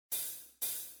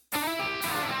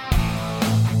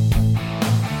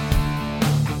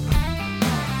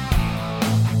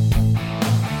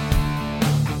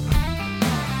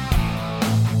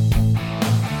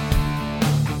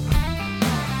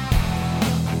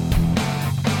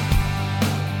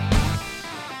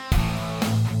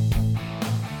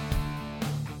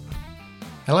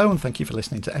Hello and thank you for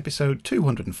listening to episode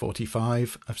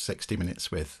 245 of 60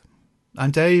 Minutes With.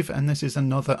 I'm Dave and this is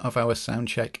another of our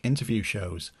Soundcheck interview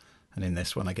shows. And in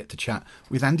this one I get to chat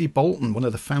with Andy Bolton, one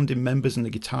of the founding members and the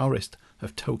guitarist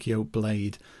of Tokyo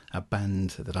Blade, a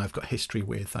band that I've got history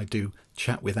with. I do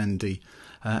chat with Andy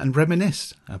and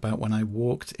reminisce about when I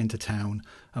walked into town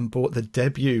and bought the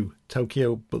debut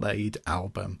Tokyo Blade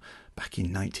album back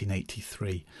in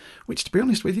 1983, which, to be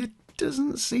honest with you,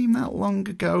 doesn't seem that long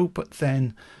ago, but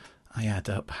then I add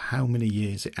up how many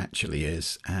years it actually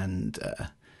is, and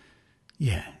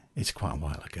it's quite a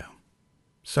while ago.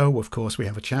 So, of course, we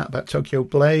have a chat about Tokyo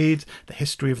Blade, the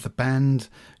history of the band,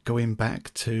 going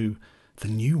back to the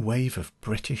new wave of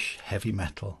British heavy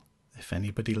metal. If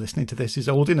anybody listening to this is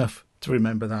old enough to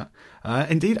remember that.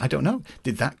 Indeed, I don't know.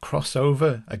 Did that cross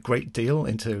over a great deal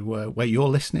into where you're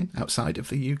listening outside of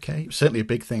the UK? Certainly a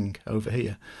big thing over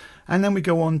here. And then we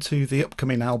go on to the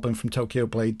upcoming album from Tokyo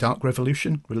Blade, Dark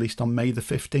Revolution, released on May the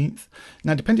 15th.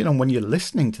 Now, depending on when you're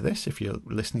listening to this, if you're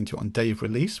listening to it on day of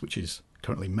release, which is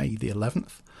currently May the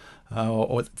 11th,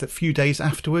 or the few days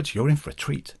afterwards, you're in for a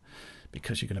treat,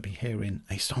 because you're going to be hearing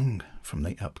a song from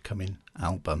the upcoming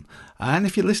album. And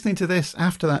if you're listening to this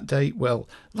after that date, well,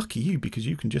 lucky you, because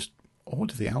you can just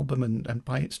order the album and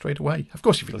buy it straight away. Of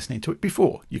course, if you're listening to it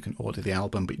before, you can order the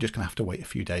album, but you're just going to have to wait a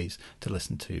few days to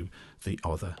listen to the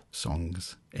other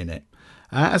songs in it.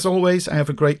 As always, I have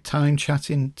a great time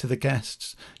chatting to the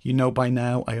guests. You know by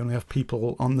now, I only have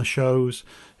people on the shows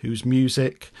whose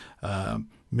music,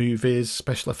 movies,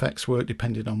 special effects work,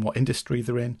 depending on what industry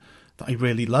they're in, that I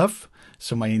really love.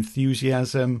 So my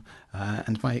enthusiasm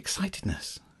and my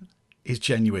excitedness is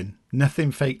genuine.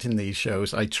 Nothing faked in these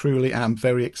shows. I truly am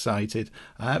very excited,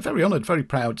 very honoured, very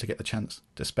proud to get the chance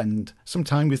to spend some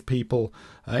time with people.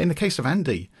 In the case of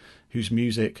Andy, whose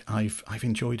music I've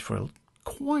enjoyed for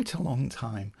quite a long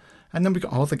time. And then we've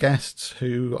got other guests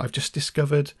who I've just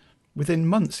discovered within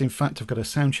months. In fact, I've got a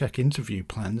Soundcheck interview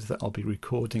planned that I'll be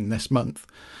recording this month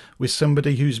with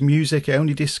somebody whose music I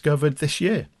only discovered this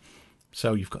year.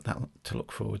 So you've got that to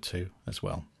look forward to as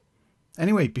well.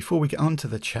 Anyway, before we get on to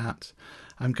the chat,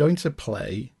 I'm going to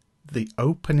play the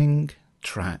opening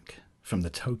track from the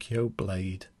Tokyo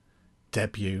Blade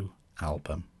debut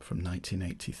album from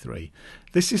 1983.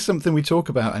 This is something we talk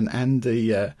about, and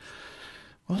Andy,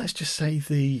 let's just say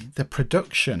the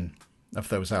production of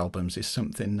those albums is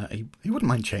something that he wouldn't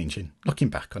mind changing, looking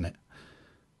back on it.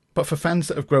 But for fans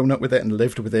that have grown up with it and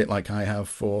lived with it like I have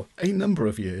for a number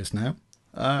of years now,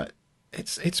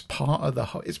 it's part of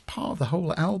the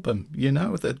whole album. You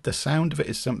know, the sound of it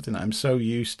is something that I'm so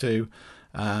used to.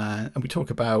 And we talk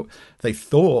about they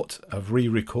thought of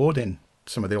re-recording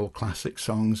some of the old classic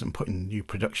songs and putting new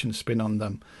production spin on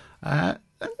them. And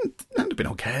that would have been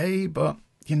okay, but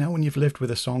you know, when you've lived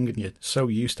with a song and you're so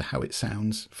used to how it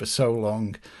sounds for so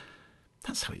long,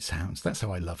 that's how it sounds. That's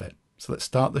how I love it. So let's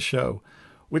start the show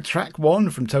with track one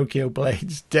from Tokyo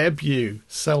Blade's debut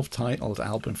self-titled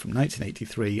album from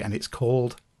 1983, and it's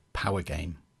called Power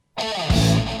Game.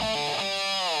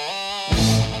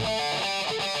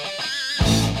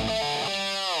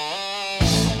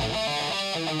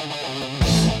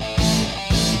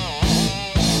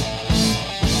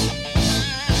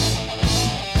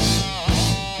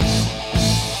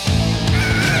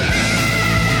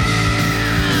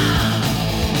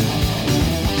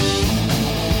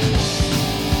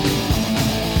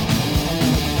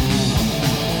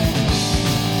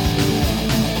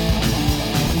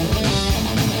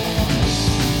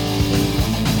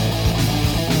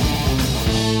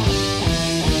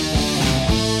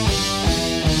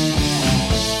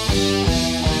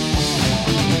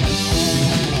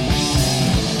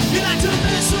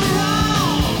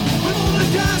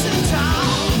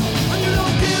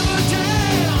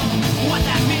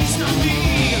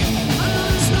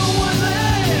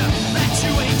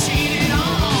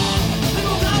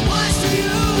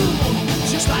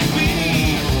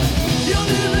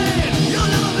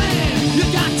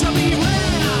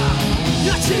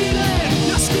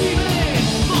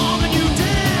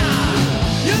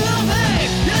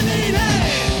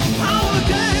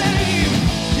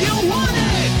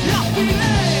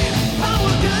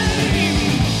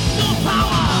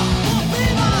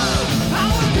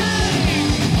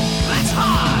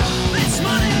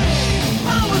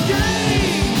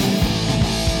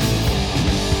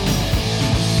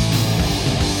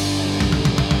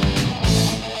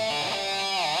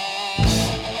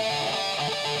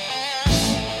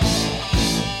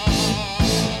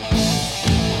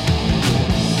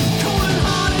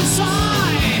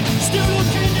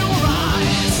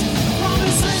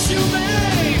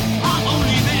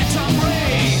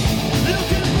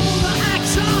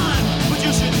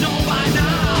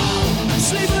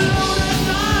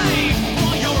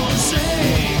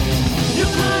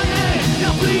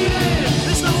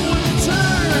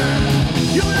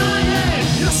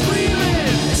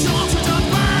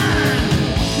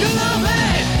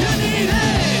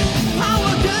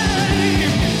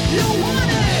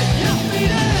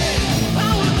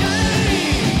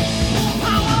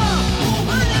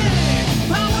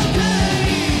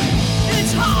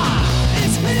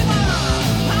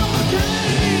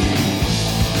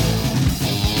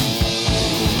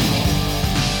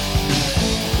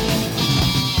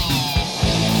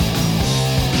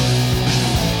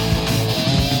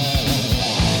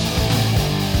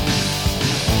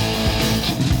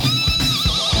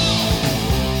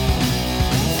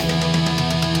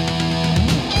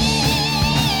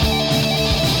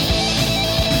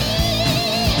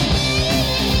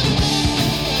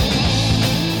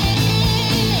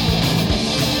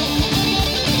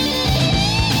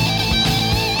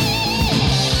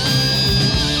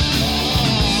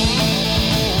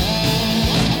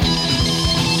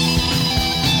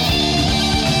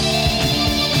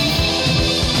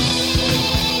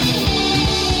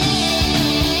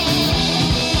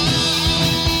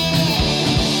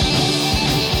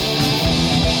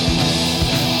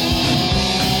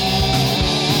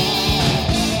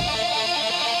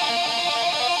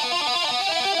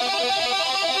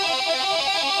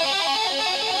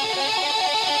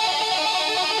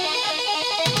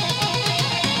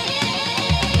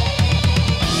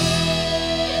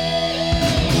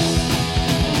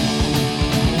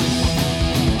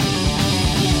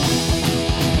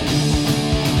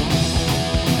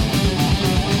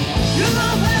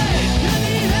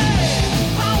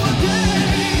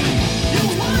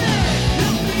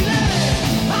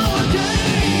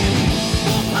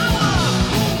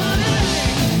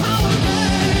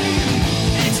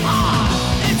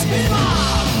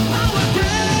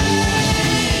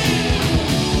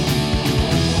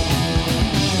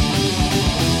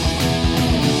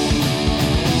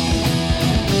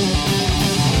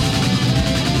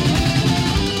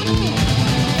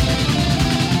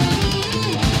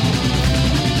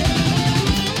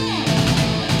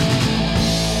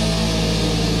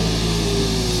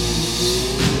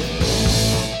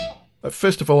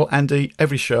 first of all, Andy,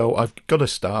 every show I've got to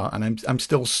start, and I'm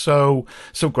still so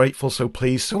grateful, so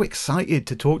pleased, so excited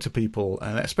to talk to people,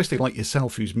 especially like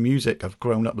yourself, whose music I've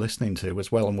grown up listening to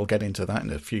as well, and we'll get into that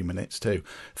in a few minutes too.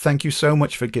 Thank you so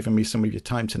much for giving me some of your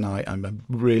time tonight. I'm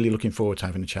really looking forward to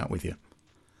having a chat with you.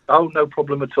 Oh, no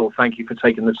problem at all. Thank you for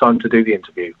taking the time to do the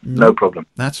interview. No problem.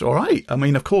 That's all right. I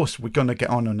mean, of course, we're going to get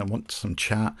on and I want some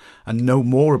chat and know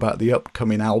more about the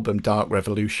upcoming album Dark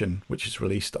Revolution, which is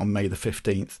released on May the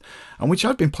 15th, and which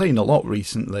I've been playing a lot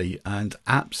recently and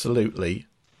absolutely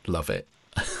love it.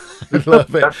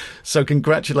 Love it. So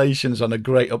congratulations on a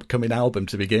great upcoming album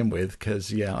to begin with,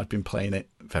 because, yeah, I've been playing it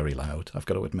very loud, I've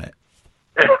got to admit.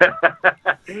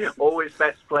 Always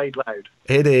best played loud.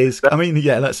 It is. I mean,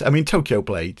 yeah. Tokyo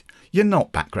Blade. You're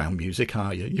not background music,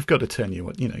 are you? You've got to turn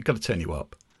you. Got to turn you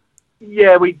up.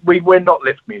 Yeah, we're not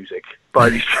lift music by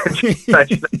any stretch of the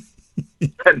imagination.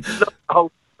 And not the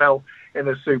whole smell in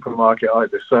a supermarket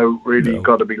either. So really, you've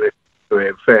got to be listening to it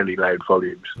at fairly loud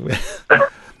volumes.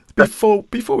 Before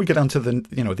we get on to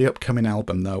the upcoming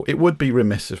album, though, it would be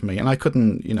remiss of me, and I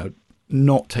couldn't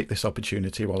not take this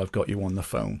opportunity while I've got you on the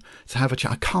phone to have a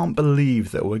chat. I can't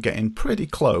believe that we're getting pretty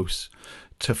close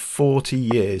to 40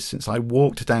 years since I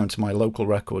walked down to my local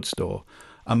record store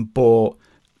and bought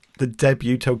the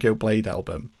debut Tokyo Blade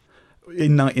album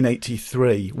in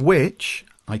 1983, which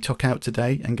I took out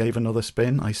today and gave another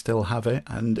spin. I still have it,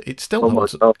 and it still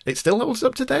holds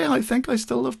up today. I think I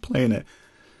still love playing it.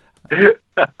 Well,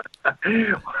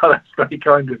 that's very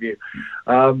kind of you.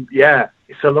 Yeah,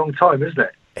 it's a long time, isn't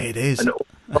it? It is. A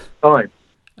long time.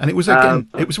 And it was again,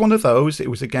 it was one of those. It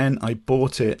was again, I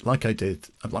bought it like I did,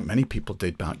 like many people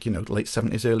did back, late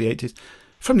 70s, early 80s,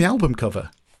 from the album cover.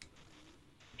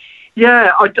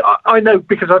 Yeah, I know,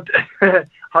 because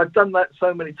I've done that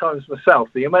so many times myself.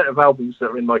 The amount of albums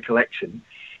that are in my collection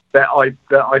that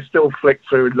I still flick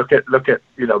through and look at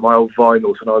my old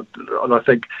vinyls, and I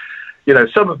think,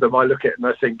 some of them I look at and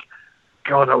I think,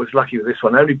 God, I was lucky with this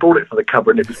one. I only bought it for the cover,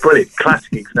 and it was brilliant.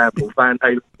 Classic example, Van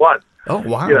Halen 1. Oh,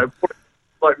 wow.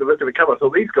 Like the look of the cover, I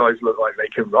thought, these guys look like they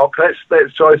can rock. Let's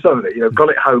try some of it. Got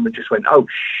it home and just went, oh,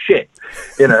 shit.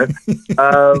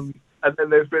 And then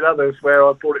there's been others where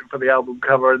I bought it for the album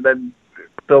cover and then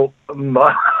thought,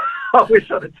 I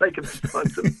wish I'd have taken the time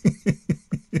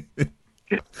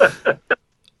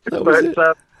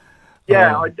to...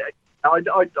 Yeah,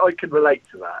 I can relate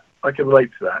to that.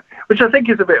 Which I think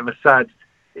is a bit of a sad.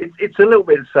 It's a little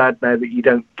bit sad now that you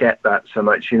don't get that so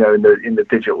much, in the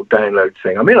digital download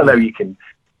thing. I mean, I know you can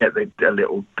get a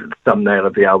little thumbnail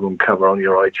of the album cover on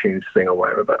your iTunes thing or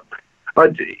whatever, but I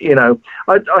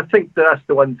think that's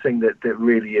the one thing that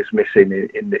really is missing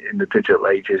in the digital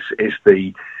age is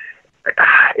the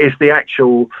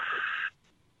actual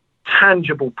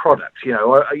tangible product.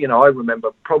 I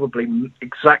remember probably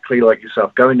exactly like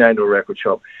yourself going down to a record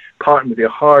shop, parting with your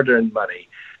hard-earned money,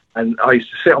 and I used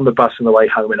to sit on the bus on the way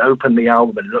home and open the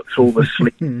album and look through all the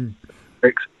sleep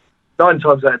lyrics. 9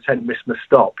 times out of 10 missed my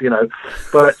stop,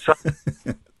 but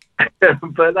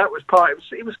but that was part.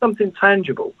 It was something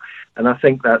tangible, and I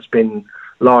think that's been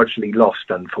largely lost,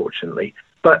 unfortunately.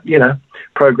 But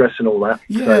progress and all that.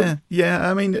 Yeah.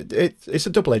 I mean, it's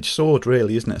a double-edged sword,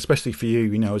 really, isn't it? Especially for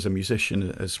you, as a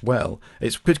musician as well.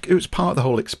 It was part of the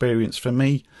whole experience for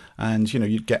me. And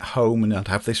you'd get home and I'd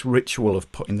have this ritual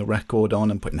of putting the record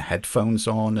on and putting headphones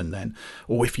on, and then,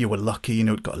 or if you were lucky,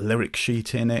 it got a lyric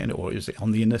sheet in it, or is it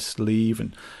on the inner sleeve,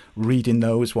 and reading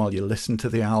those while you listen to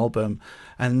the album.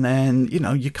 And then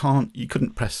you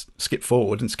couldn't press skip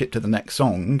forward and skip to the next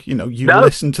song. You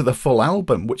listen to the full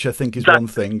album, which I think is one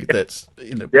thing that's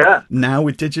now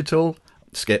with digital,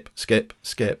 skip,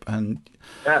 and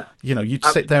you'd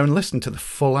sit there and listen to the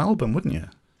full album, wouldn't you?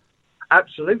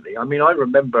 Absolutely. I mean, I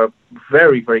remember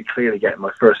very, very clearly getting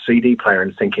my first CD player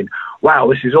and thinking,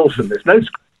 wow, this is awesome. There's no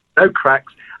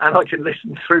cracks, and I can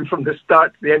listen through from the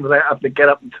start to the end without having to get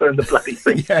up and turn the bloody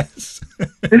thing. Yes.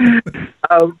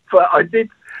 But I did,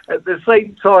 at the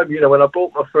same time, when I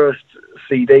bought my first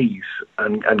CDs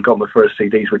and got my first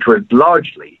CDs, which were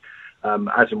largely,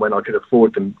 as and when I could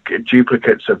afford them,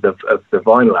 duplicates of the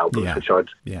vinyl albums, which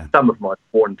some of mine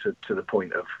worn to the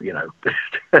point of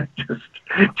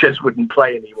just wouldn't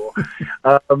play anymore.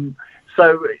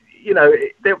 So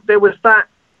there was that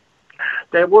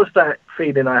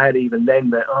feeling I had even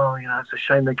then that it's a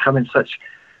shame they come in such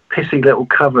pissy little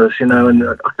covers, and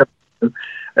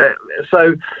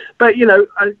so, but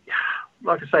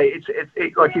like I say, it's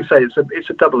like you say, it's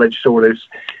a double-edged sword,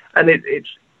 and it's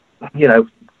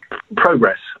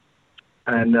progress,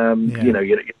 and you're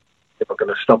not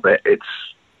going to stop it.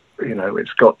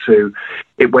 It's got to.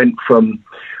 It went from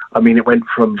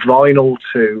vinyl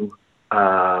to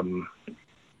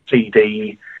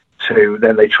CD to,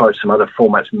 then they tried some other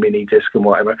formats, mini disc and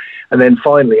whatever, and then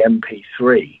finally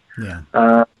MP3. Yeah.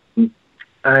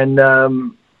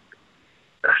 And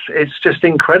it's just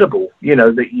incredible, you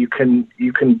know, that you can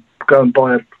go and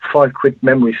buy a £5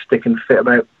 memory stick and fit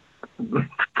about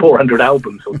 400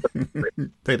 albums or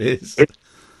something. It is. It's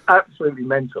absolutely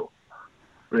mental.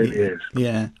 Really is.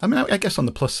 Yeah. I mean, I guess on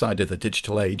the plus side of the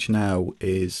digital age now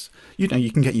is, you know,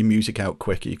 you can get your music out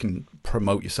quicker. You can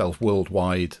promote yourself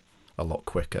worldwide a lot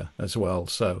quicker as well.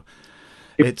 So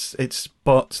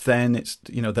but then it's,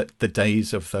 you know, that the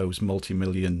days of those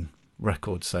multi-million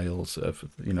record sales of,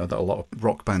 you know, that a lot of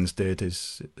rock bands did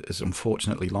is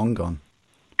unfortunately long gone.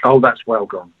 Oh, that's well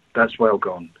gone. That's well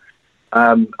gone.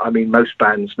 I mean, most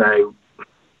bands now,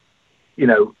 you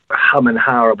know, hum and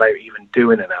ha about even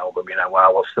doing an album. You know,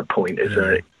 wow, what's the point? Is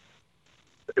it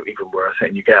even worth it?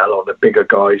 And you get a lot of the bigger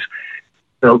guys,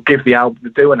 they'll give the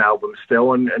album, do an album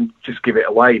still, and just give it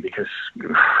away because,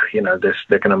 you know,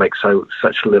 they're going to make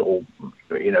such little,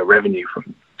 you know, revenue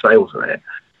from sales of it.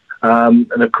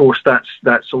 And of course,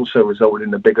 that's also resulted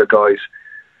in the bigger guys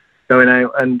going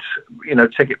out, and, you know,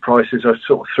 ticket prices are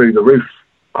sort of through the roof.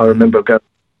 I remember going to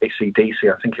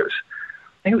AC/DC. I think it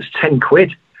was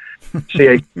 £10. See,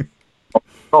 you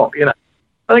know,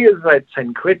 I think it was about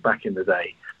 £10 back in the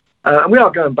day. And we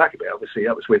are going back a bit. Obviously,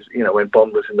 that was with, you know, when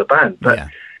Bond was in the band. But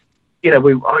you know,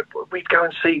 we'd go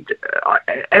and see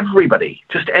everybody,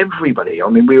 just everybody. I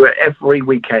mean, we were every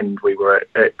weekend. We were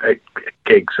at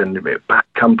gigs and Bad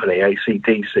Company,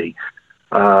 AC/DC,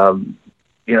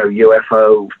 you know,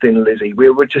 UFO, Thin Lizzy. We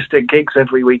were just at gigs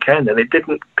every weekend, and it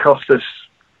didn't cost us.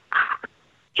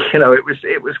 You know, it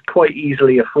was quite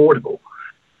easily affordable.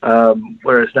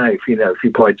 Whereas now, if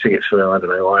you buy tickets for, I don't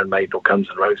know, Iron Maiden or Guns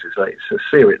N' Roses, that's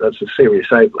a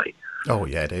serious outlay. Oh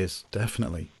yeah, it is,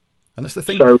 definitely. And that's the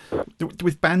thing. So,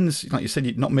 with bands, like you said,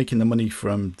 you're not making the money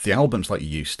from the albums like you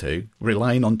used to,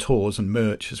 relying on tours and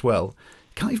merch as well.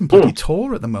 You can't even bloody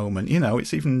tour at the moment. You know,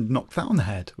 it's even knocked that on the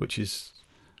head, which is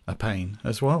a pain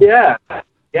as well. Yeah.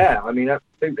 I mean,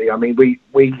 absolutely. I mean, we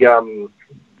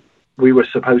were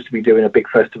supposed to be doing a big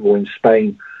festival in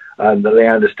Spain, the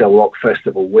Leanders del Rock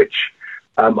Festival, which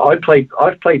I've played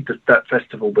that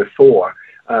festival before,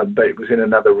 but it was in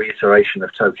another reiteration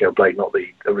of Tokyo Blade, not the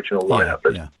original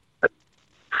lineup.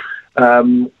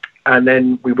 And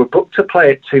then we were booked to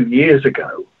play it 2 years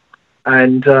ago,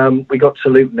 and we got to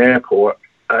Luton Airport,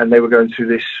 and they were going through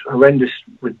this horrendous,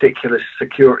 ridiculous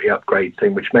security upgrade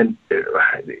thing, which meant,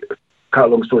 cut a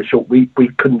long story short, we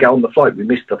couldn't get on the flight. We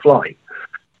missed the flight.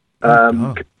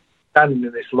 Standing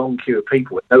in this long queue of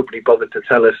people, and nobody bothered to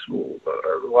tell us,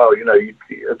 well, you know,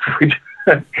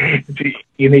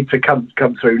 you need to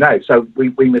come through now. So we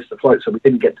missed the flight, so we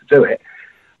didn't get to do it.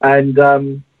 And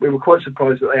we were quite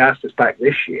surprised that they asked us back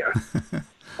this year,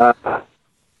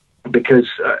 because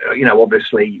you know,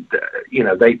 obviously, you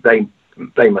know,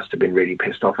 they must have been really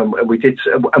pissed off, and we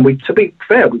to be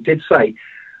fair, we did say,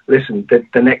 listen,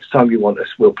 the next time you want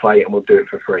us, we'll play it and we'll do it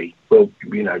for free. We'll,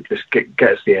 you know, just get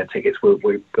us the air tickets. We'll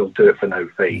do it for no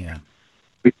fee. Yeah.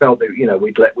 We felt that, you know,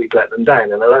 we'd let them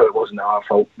down, and although it wasn't our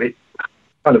fault, it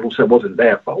kind of also wasn't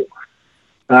their fault.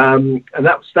 And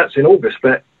that's in August,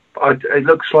 but it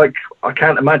looks like I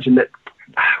can't imagine that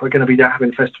we're going to be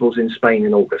having festivals in Spain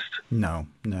in August. No,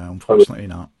 unfortunately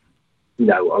not.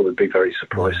 No, I would be very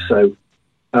surprised. Yeah. So,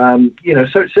 you know,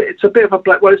 so it's a bit of a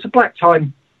it's a black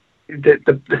time.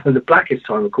 The blackest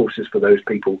time, of course, is for those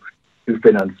people who've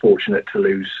been unfortunate to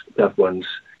lose loved ones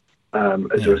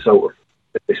as a result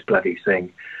of this bloody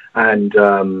thing, and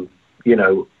you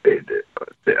know,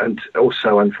 and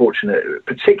also unfortunate,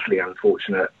 particularly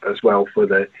unfortunate as well for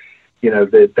the, you know,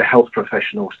 the health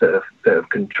professionals that have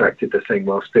contracted the thing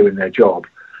whilst doing their job.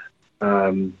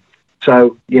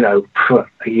 So, you know,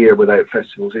 a year without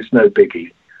festivals, it's no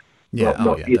biggie. Yeah,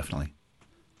 definitely.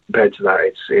 Compared to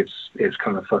that, it's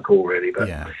kind of fuck all, really. But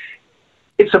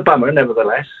it's a bummer,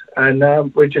 nevertheless. And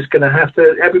we're just going to have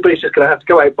to. Everybody's just going to have to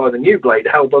go out buy the new Blade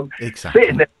album, sit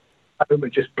in their home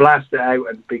and just blast it out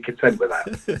and be content with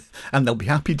that. And they'll be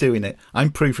happy doing it.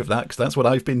 I'm proof of that because that's what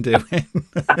I've been doing.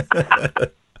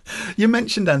 You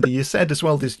mentioned, Andy, you said as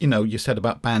well, this, you know, you said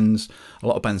about bands, a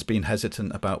lot of bands being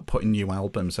hesitant about putting new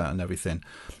albums out and everything.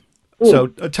 So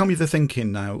tell me the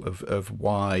thinking now of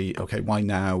why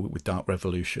now with Dark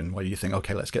Revolution? Why do you think,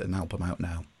 okay, let's get an album out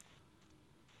now?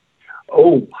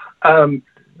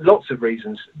 Lots of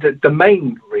reasons. The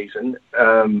main reason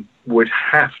would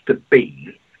have to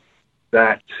be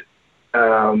that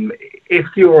if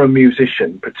you're a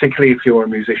musician, particularly if you're a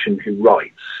musician who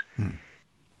writes,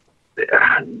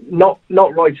 not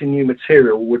writing new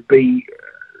material would be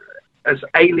as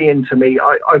alien to me.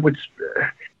 I would...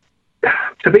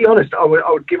 To be honest, I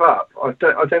would give up. I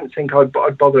don't think I'd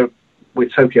bother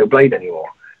with Tokyo Blade anymore.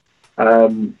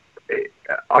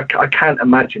 I can't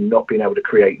imagine not being able to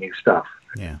create new stuff.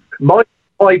 Yeah. My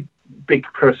big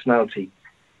personality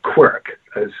quirk,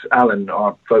 as Alan,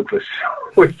 our vocalist,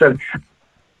 always said,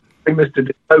 Mr.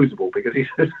 Disposable, because he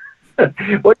says,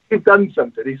 when you've done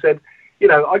something, he said, you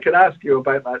know, I could ask you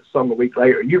about that song a week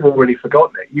later, and you've already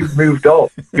forgotten it. You've moved on.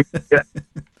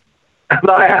 And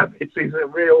I have. It's a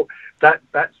real,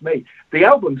 that's me. The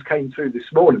albums came through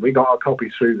this morning. We got our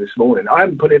copies through this morning. I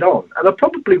haven't put it on, and I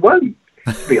probably won't,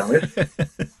 to be honest.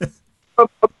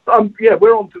 Yeah,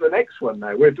 we're on to the next one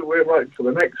now. We're writing for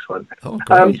the next one. Oh,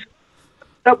 great.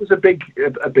 That was a big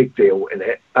deal in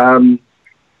it.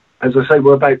 As I say,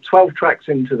 we're about 12 tracks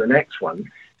into the next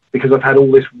one because I've had all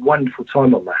this wonderful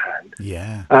time on my hand.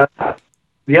 Yeah.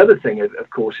 The other thing, of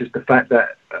course, is the fact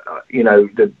that you know,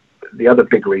 the other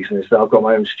big reason is that I've got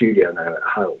my own studio now at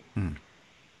home.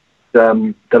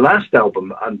 The last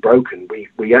album, Unbroken,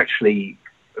 we actually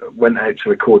went out to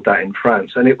record that in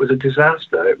France, and it was a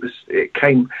disaster.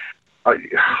 I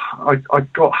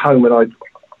got home and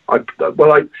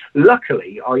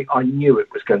luckily I knew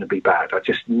it was going to be bad. I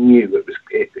just knew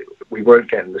we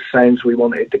weren't getting the sounds we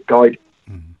wanted.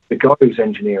 The guy who's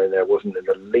engineering there wasn't in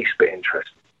the least bit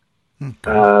interested.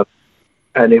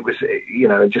 And it was, you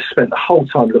know, just spent the whole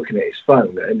time looking at his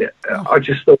phone, and I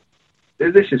just thought,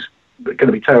 this is going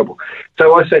to be terrible.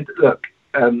 So I said, look,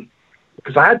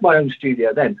 because I had my own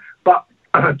studio then, but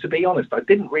to be honest, I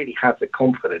didn't really have the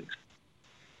confidence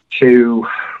to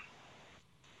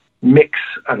mix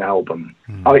an album.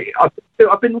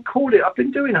 I've been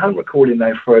doing home recording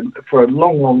now for a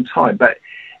long time, but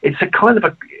it's a kind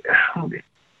of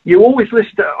you always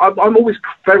listen to, I'm always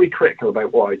very critical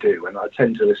about what I do, and I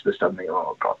tend to listen to something,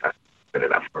 oh God, that's good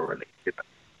enough for a release. You know?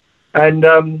 And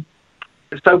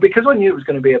so because I knew it was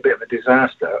going to be a bit of a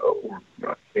disaster, or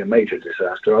a major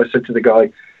disaster, I said to the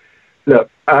guy,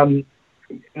 look, no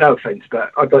offence,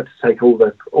 but I'd like to take all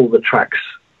the tracks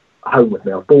home with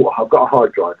me. I've got a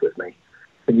hard drive with me,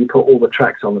 and you put all the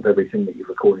tracks on of everything that you've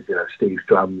recorded, you know, Steve's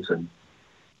drums and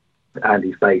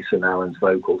Andy's bass and Alan's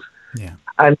vocals. Yeah.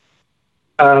 And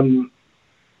I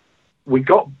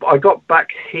got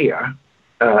back here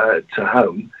to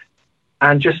home,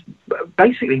 and just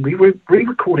basically we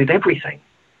re-recorded everything.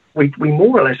 We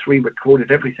more or less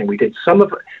re-recorded everything. We did some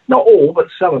of it, not all, but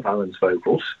some of Alan's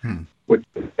vocals were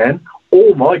done again.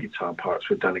 All my guitar parts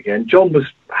were done again. John was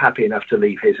happy enough to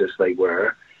leave his as they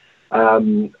were,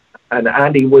 and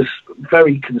Andy was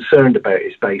very concerned about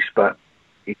his bass, but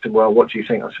he said, well, what do you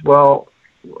think? I said, well,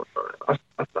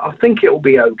 I think it'll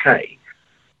be okay.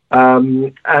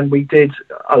 And we did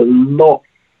a lot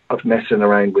of messing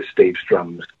around with Steve's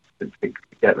drums to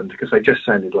get them, because they just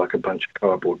sounded like a bunch of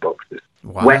cardboard boxes.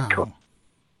 Wow. Wet cut.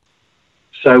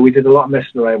 So we did a lot of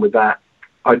messing around with that.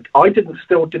 I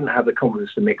still didn't have the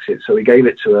confidence to mix it, so we gave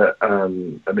it to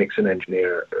a mixing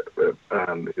engineer who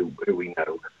we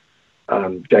know,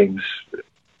 James.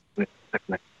 I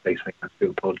do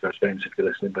apologise, James, if you're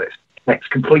listening, but it's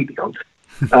completely gone.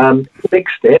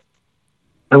 Mixed it,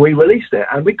 and we released it,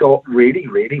 and we got really,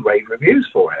 really rave reviews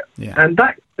for it. Yeah. And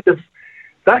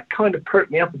that kind of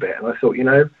perked me up a bit, and I thought, you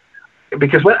know,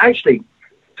 because actually,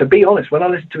 to be honest, when I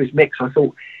listened to his mix, I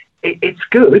thought it's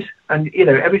good, and you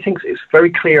know, it's very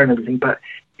clear and everything, but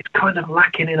it's kind of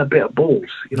lacking in a bit of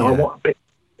balls. You know, I want a bit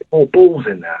more balls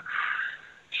in there.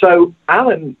 So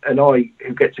Alan and I,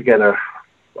 who get together,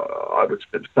 I would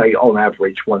say on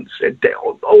average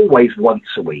always once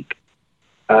a week.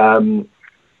 And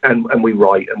we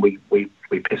write, and we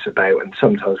piss about, and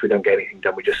sometimes we don't get anything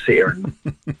done. We just sit here and.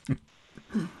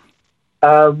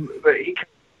 But he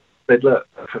said, "Look,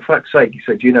 for fuck's sake," he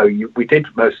said, "You know, we did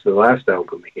most of the last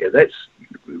album here. Let's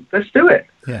do it."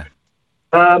 Yeah.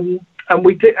 And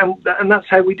we did, and that's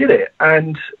how we did it.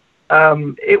 And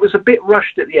it was a bit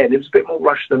rushed at the end. It was a bit more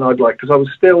rushed than I'd like, because I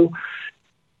was still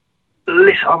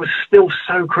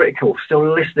so critical, still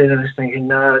listening and thinking,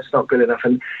 no, it's not good enough.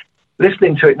 And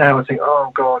listening to it now, I think,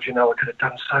 oh God, you know, I could have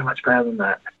done so much better than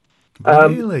that.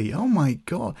 Really? Oh my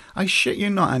God! I shit you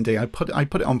not, Andy. I put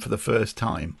it on for the first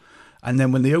time, and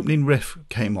then when the opening riff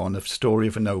came on of "Story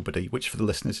of a Nobody," which for the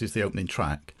listeners is the opening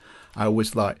track, I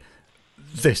was like,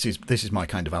 "This is my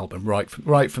kind of album." Right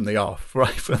from the off,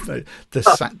 right from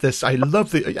this. I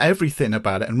love everything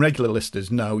about it, and regular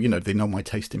listeners know, you know, they know my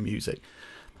taste in music,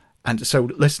 and so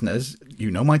listeners,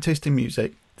 you know my taste in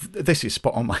music. This is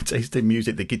spot on my taste in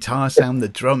music. The guitar sound, the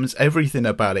drums, everything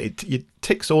about it. It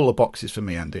ticks all the boxes for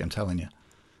me, Andy, I'm telling you.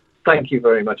 Thank you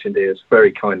very much indeed. It's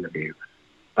very kind of you.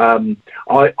 I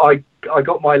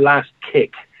got my last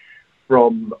kick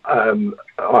from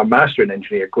our mastering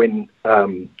engineer, Gwyn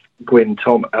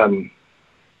Tom.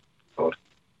 God.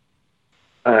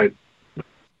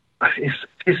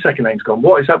 His second name's gone.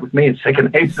 What is up with me and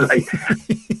second names today?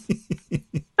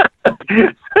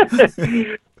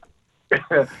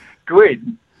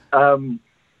 Gwyn,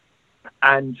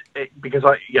 because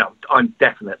I'm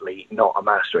definitely not a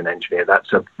mastering engineer.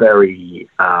 That's a very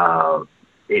Gwyn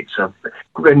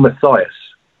Matthias.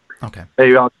 Okay. There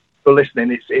you are. For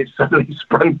listening, it's suddenly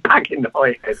sprung back into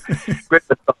my head. Gwyn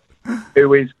Matthias,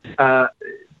 who is kind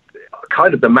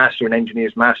of the mastering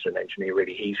engineer,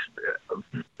 really.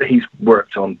 He's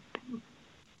worked on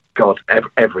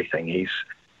everything. He's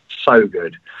so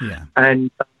good. Yeah.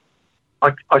 And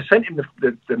I sent him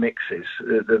the mixes,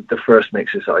 the first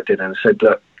mixes that I did, and I said,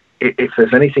 look, if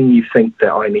there's anything you think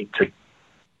that I need to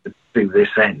do this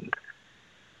end,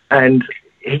 and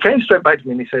he came straight back to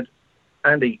me and he said,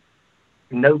 Andy,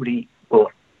 nobody will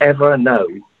ever know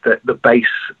that the bass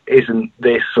isn't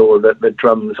this or that the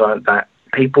drums aren't that.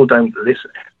 People don't listen.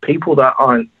 People that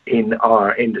aren't in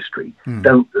our industry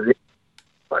don't listen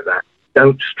like that.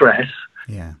 Don't stress.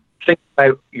 Yeah. Think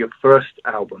about your first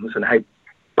albums and how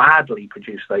badly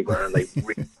produced they were, and they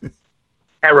were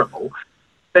terrible.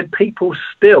 Then people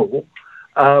still,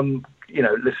 listen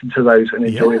to those and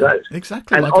enjoy those.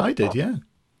 Exactly, and I did. Yeah.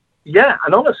 Yeah,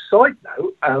 and on a side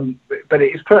note, but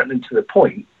it is pertinent to the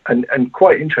point and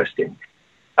quite interesting.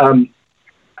 And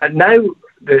now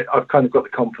that I've kind of got the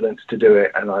confidence to do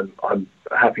it, and I'm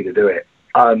happy to do it.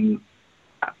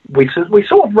 We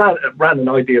sort of ran an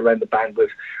idea around the band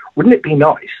with, wouldn't it be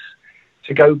nice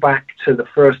to go back to the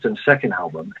first and second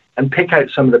album and pick out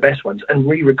some of the best ones and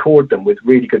re-record them with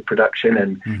really good production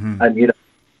and everything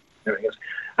else.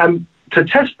 To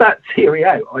test that theory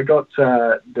out, I got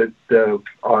our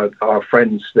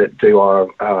friends that do our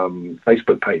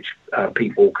Facebook page,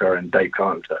 Pete Walker and Dave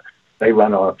Carpenter. They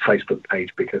run our Facebook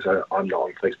page because I'm not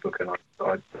on Facebook and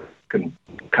I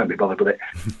can't be bothered with it.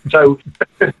 So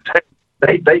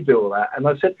they do all that. And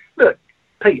I said, look,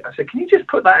 Pete, I said, can you just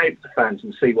put that out to the fans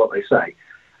and see what they say?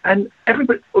 And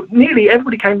nearly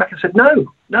everybody came back and said,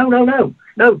 no,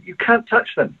 you can't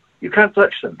touch them. You can't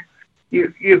touch them.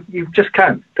 You just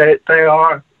can't. They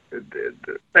are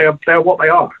what they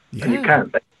are, and you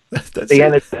can't. That's the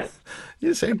energy.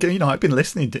 Yes, I've been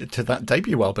listening to that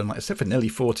debut album, like I said, for nearly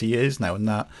 40 years now, and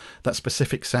that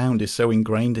specific sound is so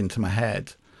ingrained into my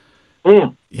head.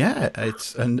 Yeah,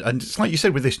 and it's like you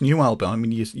said with this new album. I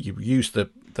mean, you use the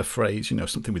phrase,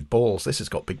 something with balls. This has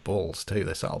got big balls too.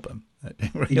 This album,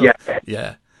 really,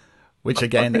 yeah. Which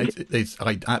again,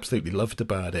 I absolutely loved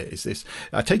about it. Is this?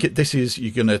 I take it this is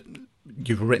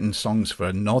you've written songs for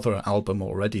another album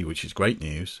already, which is great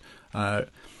news. We're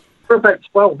about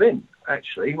 12 in,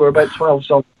 actually. We're about 12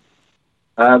 songs.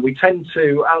 Alan and I tend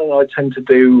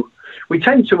to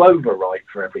overwrite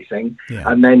for everything,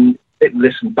 and then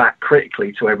listen back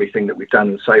critically to everything that we've done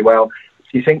and say, well,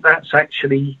 do you think that's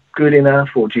actually good enough,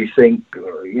 or do you think,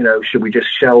 should we just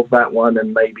shelve that one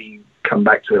and maybe come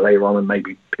back to it later on and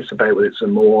maybe piss about with it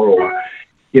some more, or,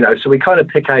 so we kind of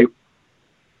pick out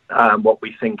what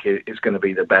we think is going to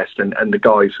be the best, and the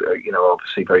guys are,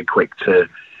 obviously very quick to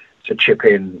chip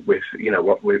in with,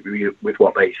 with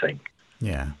what they think.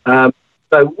 Yeah.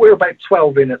 So we're about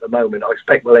 12 in at the moment. I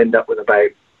expect we'll end up with I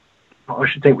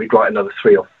should think we'd write another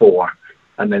 3 or 4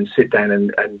 and then sit down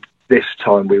and this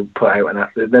time we'll put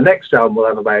out the next album will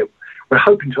have we're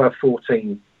hoping to have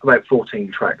 14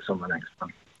 tracks on the next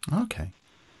one. Okay.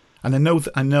 And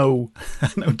I know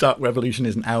Dark Revolution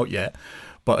isn't out yet,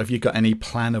 but have you got any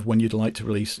plan of when you'd like to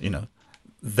release,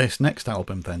 this next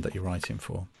album then that you're writing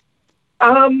for?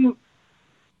 I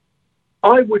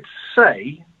would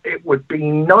say it would be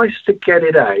nice to get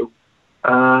it out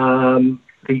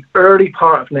the early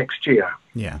part of next year.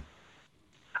 Yeah.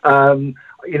 I'd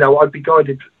be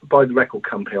guided by the record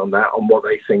company on that, on what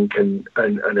they think and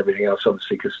everything else,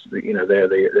 obviously, because they're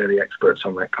the experts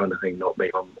on that kind of thing, not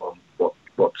me on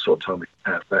what sort of time we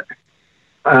have. But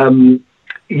I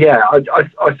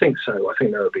think so. I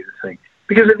think that would be the thing,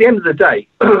 because at the end of the day,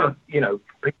 people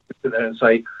sit there and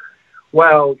say,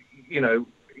 well, you're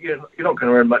not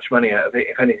going to earn much money out of it,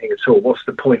 if anything at all. What's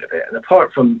the point of it? And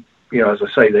apart from, as I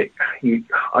say, that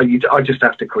I just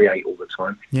have to create all the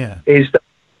time. Yeah. Is that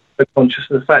I'm conscious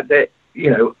of the fact that,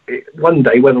 one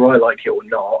day, whether I like it or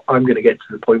not, I'm going to get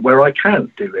to the point where I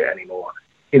can't do it anymore.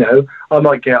 I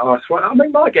might get arthritis. I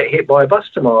might get hit by a bus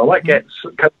tomorrow. I might get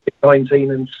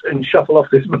COVID-19 and shuffle off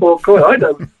this mortal coil. I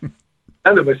don't.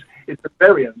 None of us. It's a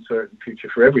very uncertain future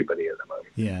for everybody at the moment.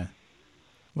 Yeah.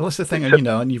 Well, that's the thing,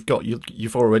 and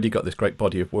you've already got this great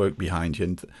body of work behind you,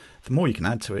 and the more you can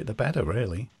add to it, the better,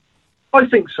 really. I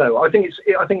think so. I think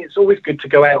it's always good to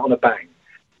go out on a bang.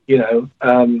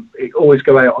 Always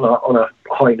go out on a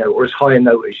high note, or as high a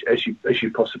note as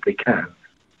you possibly can.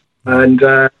 And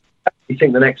I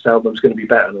think the next album's going to be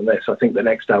better than this. I think the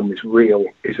next album is a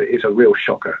real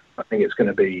shocker. I think it's going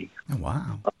to be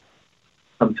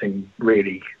something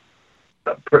really,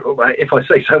 if I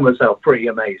say so myself, pretty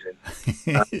amazing.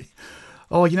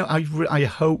 I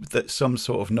hope that some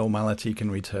sort of normality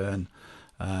can return,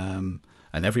 and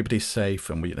everybody's safe,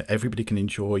 and everybody can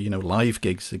enjoy live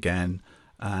gigs again.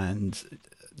 And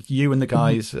you and the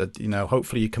guys,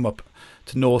 hopefully you come up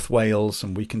to North Wales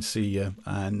and we can see you,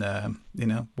 and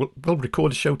we'll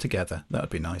record a show together. That would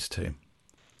be nice too.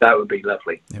 That would be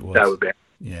lovely. It would. That would be.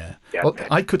 Yeah. Well,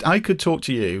 I could talk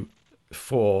to you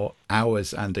for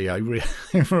hours, Andy. I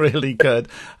really could,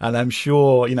 and I'm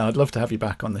sure I'd love to have you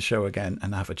back on the show again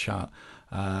and have a chat.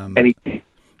 Anything.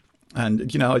 And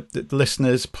the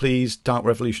listeners, please, Dark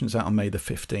Revolution's out on May the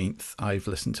 15th. I've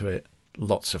listened to it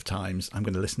lots of times. I'm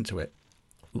going to listen to it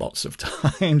lots of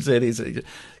times. It is.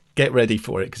 Get ready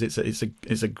for it, because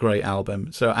it's a great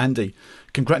album. So Andy,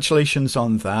 congratulations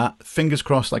on that. Fingers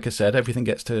crossed, like I said, everything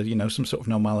gets to some sort of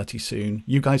normality soon.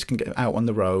 You guys can get out on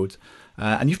the road,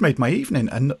 and you've made my evening.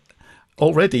 And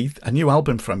already a new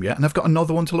album from you, and I've got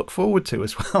another one to look forward to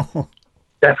as well.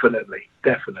 Definitely.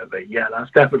 Yeah,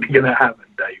 that's definitely going to happen,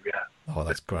 Dave. Yeah. Oh,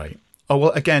 that's great. Oh,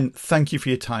 well, again, thank you for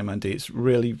your time, Andy. It's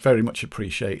really very much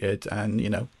appreciated,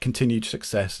 and, continued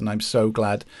success. And I'm so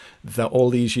glad that all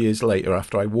these years later,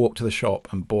 after I walked to the shop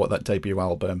and bought that debut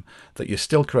album, that you're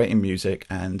still creating music,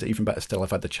 and even better still,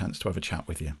 I've had the chance to have a chat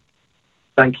with you.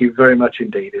 Thank you very much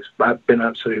indeed. It's been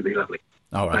absolutely lovely.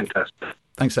 All right. Fantastic.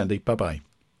 Thanks, Andy. Bye-bye.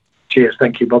 Cheers.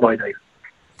 Thank you. Bye-bye, Dave.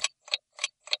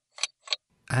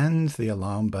 And the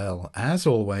alarm bell, as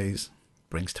always,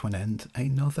 brings to an end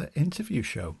another interview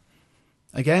show.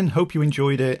 Again, hope you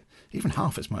enjoyed it even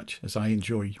half as much as I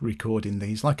enjoy recording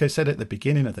these. Like I said at the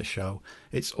beginning of the show,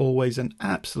 it's always an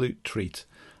absolute treat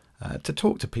to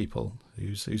talk to people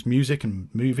whose music and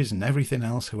movies and everything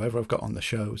else, whoever I've got on the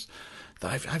shows,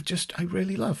 that I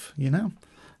really love,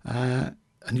 And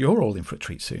you're all in for a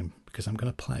treat soon, because I'm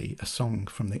going to play a song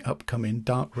from the upcoming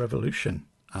Dark Revolution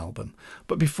album.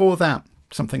 But before that,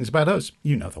 some things about us.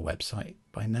 You know the website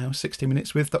by now,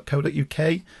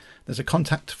 60minuteswith.co.uk. There's a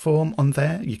contact form on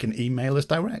there. You can email us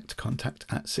direct,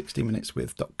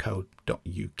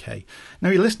 contact@60minuteswith.co.uk. Now,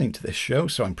 you're listening to this show,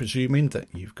 so I'm presuming that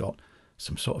you've got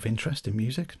some sort of interest in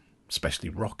music, especially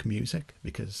rock music,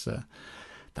 because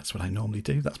that's what I normally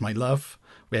do. That's my love.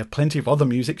 We have plenty of other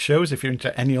music shows. If you're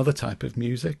into any other type of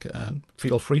music,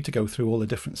 feel free to go through all the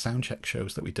different soundcheck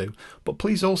shows that we do. But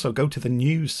please also go to the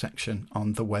news section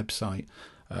on the website.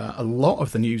 A lot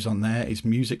of the news on there is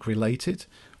music related.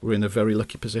 We're in a very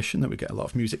lucky position that we get a lot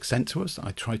of music sent to us.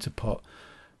 I try to put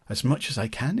as much as I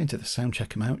can into the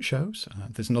Soundcheck 'em Out shows.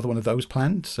 There's another one of those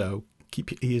planned, so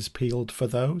keep your ears peeled for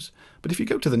those. But if you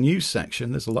go to the news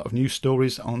section, there's a lot of news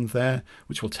stories on there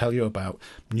which will tell you about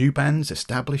new bands,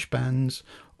 established bands,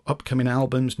 upcoming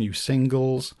albums, new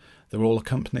singles. They're all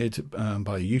accompanied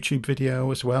by a YouTube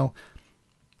video as well.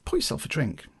 Pour yourself a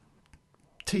drink.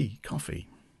 Tea, coffee,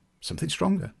 something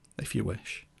stronger if you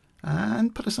wish.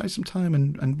 And put aside some time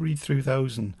and read through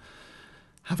those and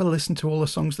have a listen to all the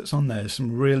songs that's on there. There's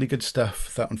some really good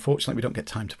stuff that unfortunately we don't get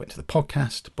time to put into the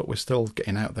podcast, but we're still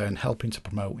getting out there and helping to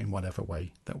promote in whatever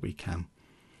way that we can.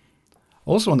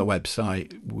 Also on the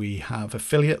website, we have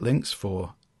affiliate links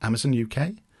for Amazon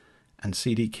UK and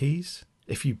CD Keys.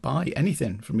 If you buy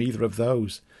anything from either of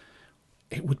those,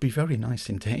 it would be very nice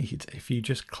indeed if you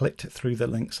just clicked through the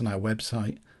links on our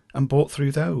website and bought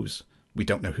through those. We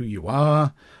don't know who you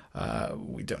are.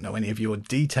 We don't know any of your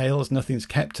details. Nothing's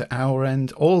kept at our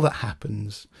end. All that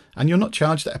happens, and you're not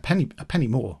charged a penny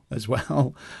more as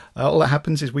well. All that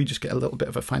happens is we just get a little bit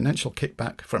of a financial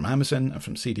kickback from Amazon and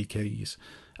from CD Keys,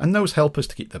 and those help us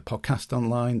to keep the podcast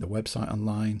online, the website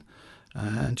online,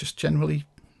 and just generally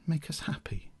make us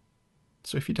happy.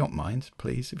 So if you don't mind,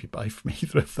 please, if you buy from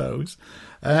either of those,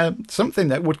 something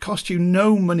that would cost you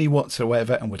no money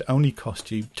whatsoever and would only cost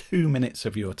you 2 minutes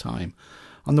of your time.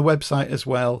 On the website as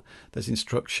well, there's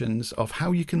instructions of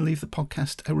how you can leave the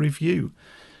podcast a review,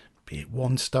 be it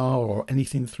 1 star or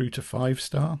anything through to 5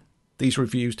 star. These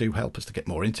reviews do help us to get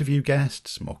more interview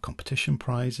guests, more competition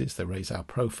prizes. They raise our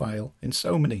profile in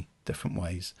so many different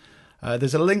ways.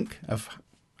 There's a link of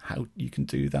how you can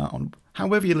do that on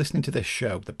however you're listening to this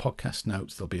show. The podcast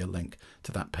notes, there'll be a link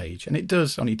to that page, and it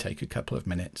does only take a couple of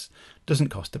minutes, doesn't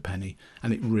cost a penny,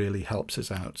 and it really helps us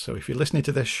out. So if you're listening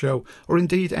to this show, or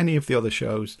indeed any of the other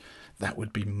shows, that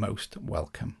would be most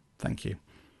welcome. Thank you.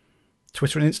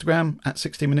 Twitter and Instagram at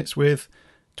 60minuteswith.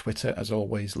 Twitter, as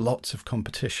always, lots of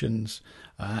competitions.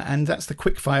 And that's the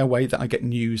quick-fire way that I get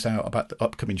news out about the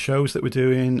upcoming shows that we're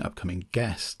doing, upcoming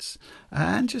guests,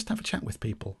 and just have a chat with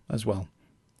people as well.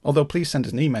 Although please send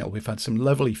us an email. We've had some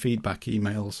lovely feedback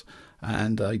emails,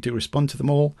 and I do respond to them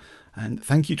all. And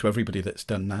thank you to everybody that's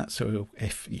done that. So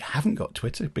if you haven't got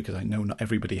Twitter, because I know not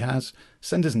everybody has,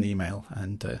 send us an email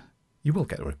and you will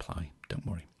get a reply. Don't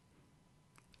worry.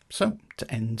 So,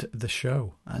 to end the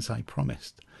show, as I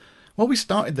promised. Well, we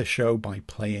started the show by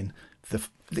playing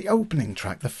the opening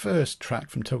track, the first track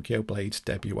from Tokyo Blade's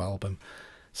debut album.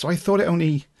 So I thought it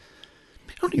only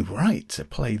right to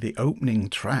play the opening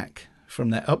track from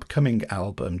their upcoming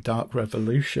album, Dark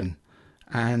Revolution.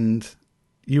 And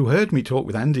you heard me talk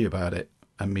with Andy about it,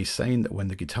 and me saying that when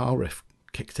the guitar riff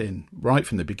kicked in right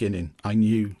from the beginning, I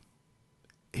knew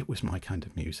it was my kind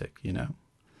of music, you know.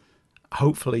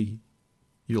 Hopefully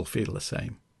you'll feel the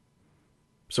same.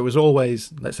 So as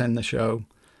always, let's end the show.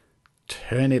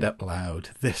 Turn it up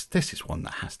loud. This is one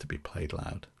that has to be played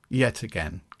loud. Yet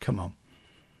again. Come on.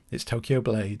 It's Tokyo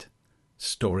Blade,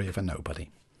 Story of a Nobody.